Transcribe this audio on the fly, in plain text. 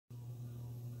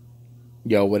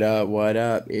Yo, what up? What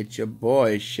up? It's your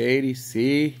boy Shady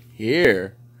C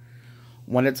here.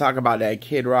 Want to talk about that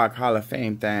Kid Rock Hall of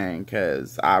Fame thing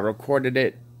because I recorded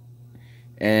it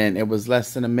and it was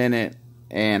less than a minute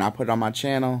and I put it on my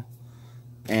channel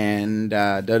and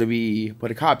WWE put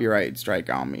a copyright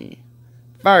strike on me.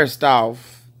 First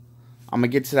off, I'm gonna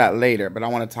get to that later, but I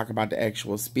want to talk about the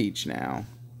actual speech now.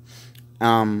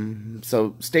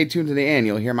 So stay tuned to the end.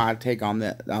 You'll hear my take on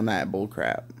that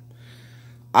bullcrap.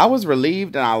 I was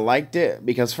relieved and I liked it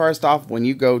because first off, when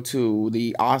you go to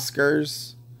the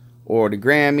Oscars or the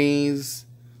Grammys,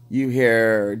 you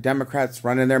hear Democrats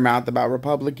running their mouth about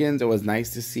Republicans. It was nice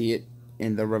to see it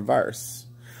in the reverse.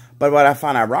 But what I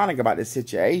find ironic about this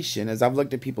situation is I've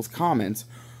looked at people's comments.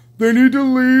 They need to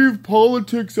leave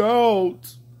politics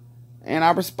out. And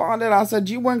I responded, I said,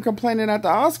 you weren't complaining at the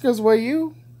Oscars, were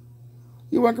you?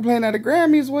 You weren't complaining at the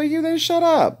Grammys, were you? Then shut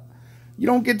up. You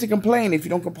don't get to complain if you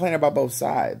don't complain about both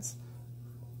sides.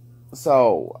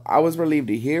 So, I was relieved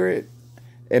to hear it.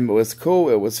 It was cool.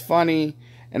 It was funny.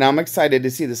 And I'm excited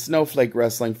to see the Snowflake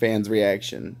wrestling fans'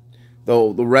 reaction.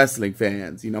 Though, the wrestling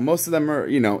fans, most of them are,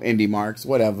 indie marks,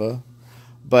 whatever.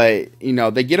 But,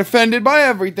 they get offended by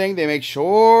everything. They make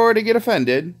sure to get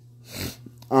offended.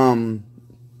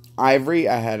 Ivory,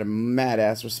 I had a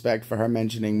mad-ass respect for her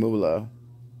mentioning Moolah.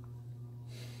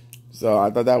 So, I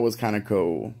thought that was kind of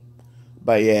cool.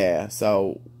 But yeah,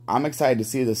 so I'm excited to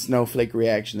see the snowflake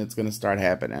reaction that's going to start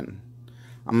happening.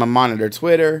 I'm going to monitor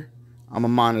Twitter. I'm going to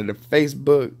monitor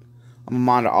Facebook. I'm going to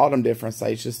monitor all them different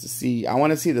sites just to see. I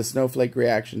want to see the snowflake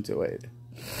reaction to it.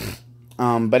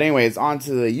 But anyways, on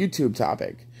to the YouTube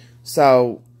topic.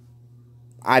 So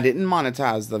I didn't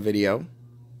monetize the video.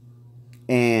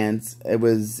 And it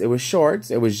was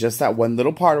short. It was just that one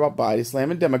little part about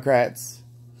Bodyslam and Democrats.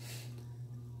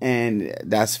 And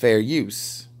that's fair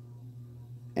use.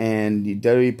 And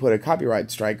WWE put a copyright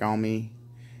strike on me.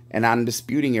 And I'm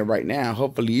disputing it right now.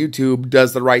 Hopefully YouTube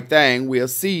does the right thing. We'll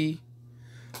see.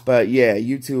 But yeah,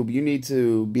 YouTube, you need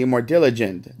to be more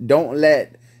diligent. Don't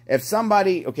let... If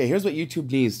somebody... Okay, here's what YouTube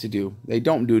needs to do. They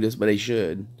don't do this, but they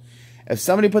should. If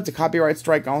somebody puts a copyright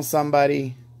strike on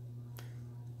somebody,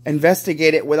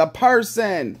 investigate it with a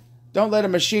person. Don't let a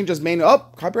machine just manually... Oh,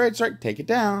 copyright strike, take it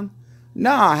down.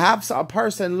 Nah, have a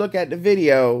person look at the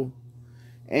video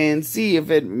and see if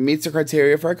it meets the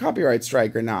criteria for a copyright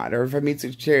strike or not, or if it meets the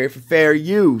criteria for fair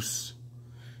use.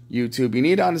 YouTube, you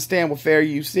need to understand what fair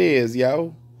use is,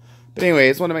 yo. But anyway,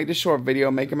 I just want to make this short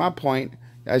video making my point.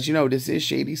 As you know, this is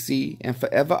Shady C, and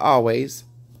forever always,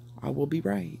 I will be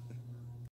right.